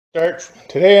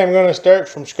Today I'm going to start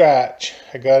from scratch.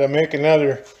 I got to make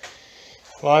another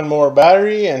lawnmower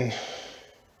battery and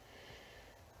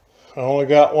I only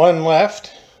got one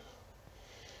left.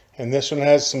 And this one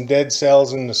has some dead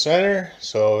cells in the center,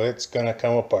 so it's going to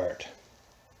come apart.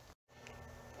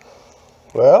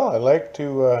 Well, I like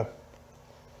to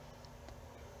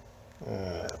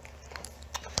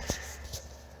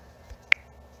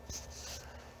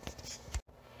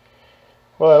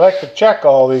check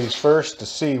all these first to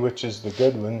see which is the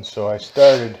good one. So I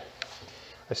started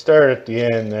at the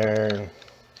end there and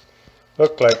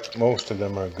looked like most of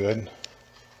them are good.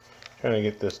 Trying to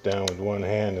get this down with one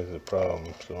hand is the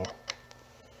problem. So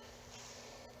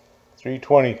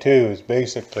 322 is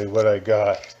basically what I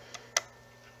got,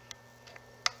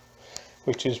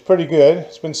 which is pretty good.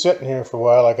 It's been sitting here for a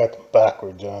while. I got them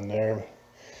backwards on there.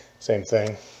 Same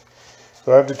thing.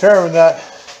 So I've determined that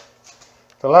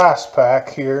the last pack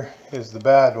here is the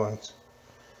bad ones.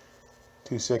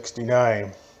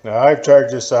 269. Now I've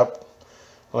charged this up,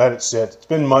 let it sit. It's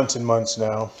been months and months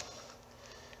now.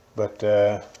 But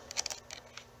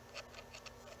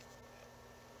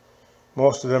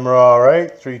most of them are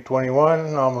alright.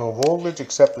 321 nominal voltage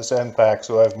except this end pack,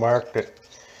 so I've marked it.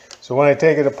 So when I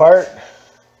take it apart,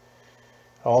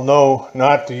 I'll know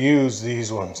not to use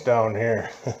these ones down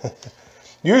here.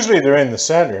 Usually they're in the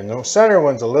center, and the center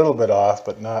one's a little bit off,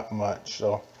 but not much.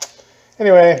 So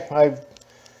anyway, I've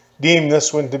deemed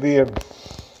this one to be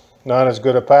not as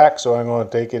good a pack, so I'm going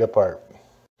to take it apart.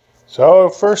 So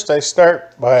first I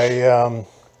start by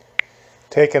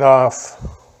taking off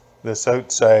this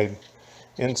outside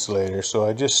insulator. So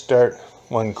I just start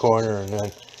one corner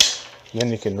and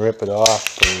then you can rip it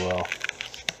off pretty well.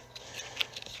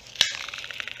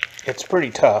 It's pretty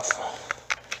tough,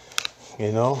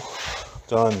 you know.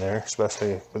 It's on there,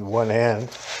 especially with one hand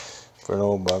for an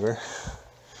old bugger.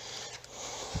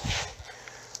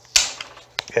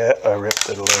 Yeah, I ripped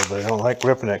it a little bit. I don't like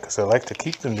ripping it because I like to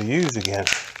keep them to use again.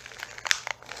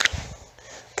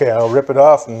 Okay, I'll rip it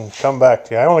off and come back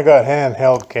to you. I only got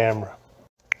handheld camera.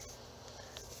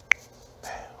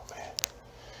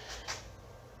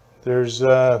 There's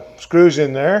screws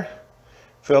in there,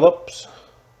 Phillips.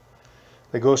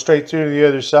 They go straight through to the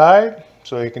other side,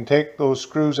 so you can take those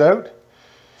screws out.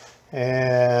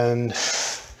 And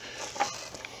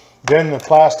then the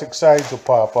plastic sides will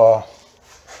pop off.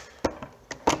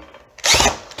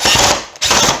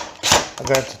 I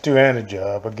got the two-handed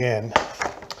job again. I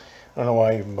don't know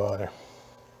why I even bother.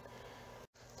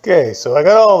 Okay, so I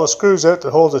got all the screws out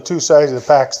that hold the two sides of the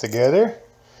packs together.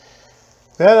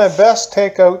 Then I best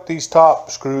take out these top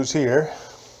screws here.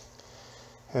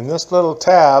 And this little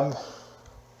tab,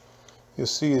 you'll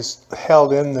see, is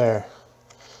held in there.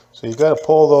 So you got to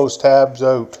pull those tabs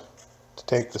out to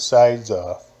take the sides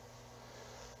off.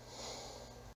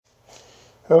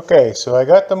 Okay, so I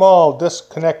got them all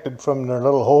disconnected from their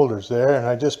little holders there, and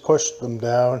I just pushed them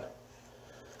down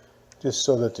just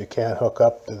so that you can't hook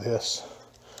up to this.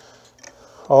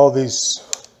 All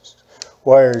these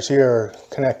wires here are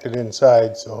connected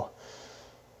inside, so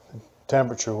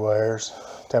temperature wires,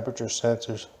 temperature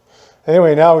sensors.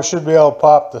 Anyway, now we should be able to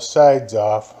pop the sides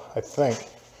off, I think,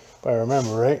 if I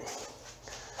remember right.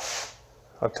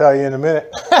 I'll tell you in a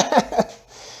minute.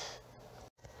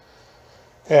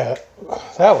 Yeah,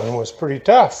 that one was pretty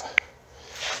tough,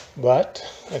 but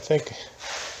I think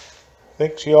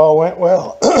she all went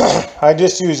well. I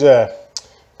just use a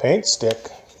paint stick,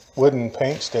 wooden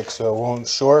paint stick, so it won't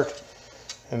short,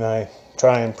 and I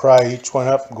try and pry each one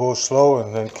up and go slow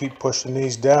and then keep pushing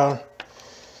these down,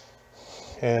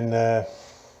 and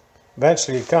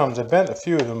eventually it comes. I bent a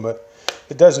few of them, but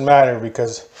it doesn't matter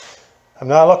because I'm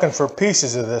not looking for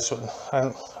pieces of this one.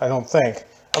 I don't think.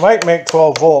 I might make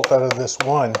 12 volt out of this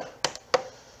one,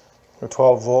 or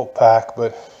 12 volt pack,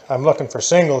 but I'm looking for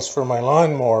singles for my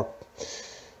lawnmower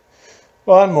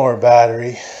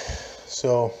battery.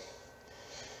 So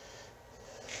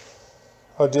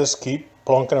I'll just keep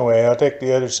plunking away. I'll take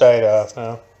the other side off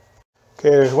now.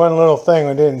 Okay, there's one little thing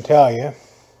I didn't tell you.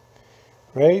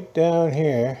 Right down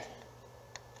here,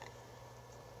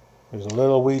 there's a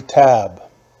little wee tab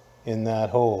in that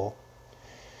hole.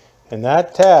 And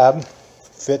that tab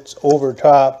fits over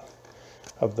top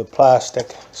of the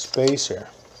plastic spacer.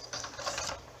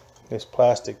 This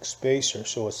plastic spacer,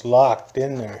 so it's locked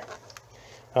in there.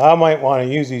 Now, I might want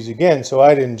to use these again, so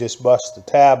I didn't just bust the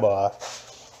tab off.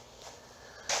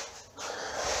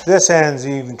 This end's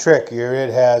even trickier. It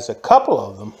has a couple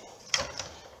of them,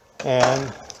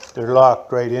 and they're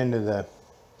locked right into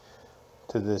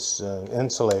this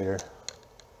insulator.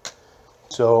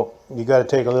 So you got to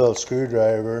take a little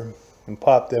screwdriver and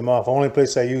pop them off. Only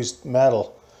place I used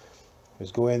metal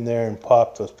is go in there and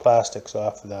pop those plastics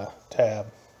off of the tab.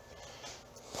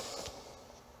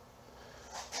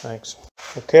 Thanks.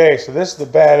 Okay, so this is the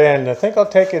bad end. I think I'll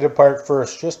take it apart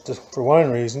first, just for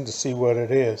one reason, to see what it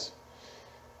is.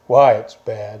 Why it's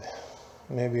bad.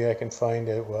 Maybe I can find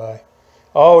out why.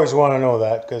 I always want to know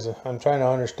that, because I'm trying to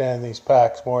understand these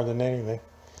packs more than anything.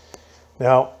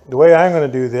 Now, the way I'm going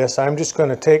to do this, I'm just going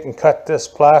to take and cut this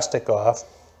plastic off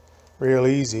real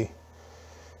easy.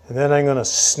 And then I'm going to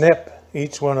snip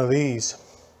each one of these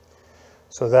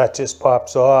so that just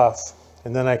pops off.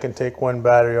 And then I can take one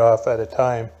battery off at a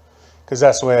time, because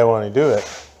that's the way I want to do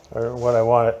it, or what I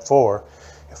want it for.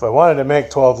 If I wanted to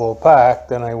make 12-volt pack,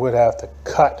 then I would have to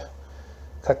cut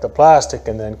the plastic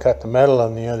and then cut the metal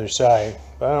on the other side.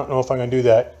 But I don't know if I'm going to do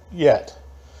that yet.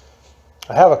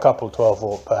 I have a couple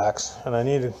 12-volt packs, and I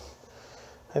need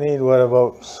what,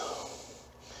 about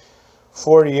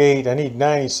 48. I need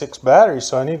 96 batteries,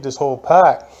 so I need this whole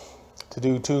pack to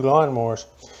do 2 lawnmowers.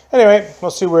 Anyway, we'll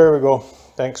see where we go.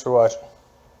 Thanks for watching.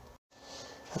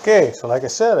 Okay, so like I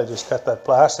said, I just cut that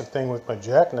plastic thing with my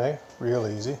jackknife, real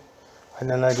easy. And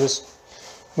then I just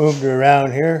moved it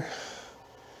around here,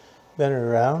 bent it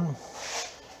around.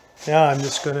 Now I'm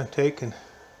just going to take and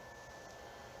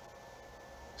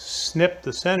snip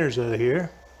the centers out of here.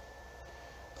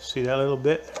 See that little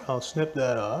bit? I'll snip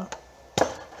that off.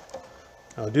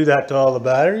 I'll do that to all the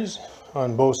batteries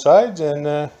on both sides, and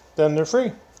then they're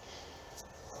free.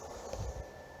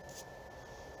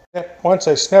 Once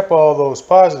I snip all those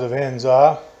positive ends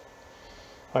off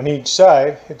on each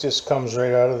side, it just comes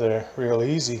right out of there real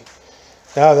easy.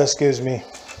 Now this gives me,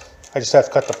 I just have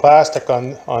to cut the plastic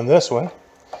on this one,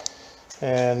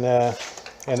 and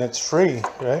it's free,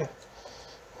 right?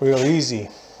 Real easy.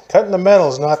 Cutting the metal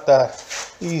is not that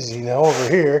easy. Now over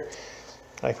here,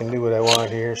 I can do what I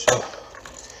want here, so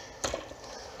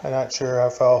I'm not sure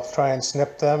if I'll try and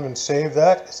snip them and save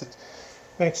that, because it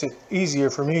makes it easier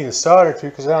for me to solder to,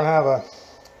 because I don't have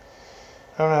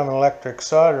an electric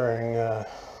soldering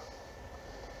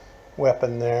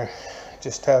weapon there. I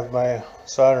just have my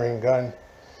soldering gun,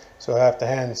 so I have to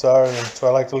hand solder them. So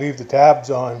I like to leave the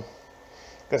tabs on,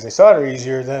 because they solder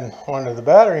easier than onto the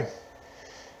battery.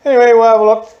 Anyway, we'll have a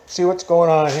look, see what's going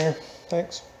on here.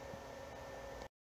 Thanks.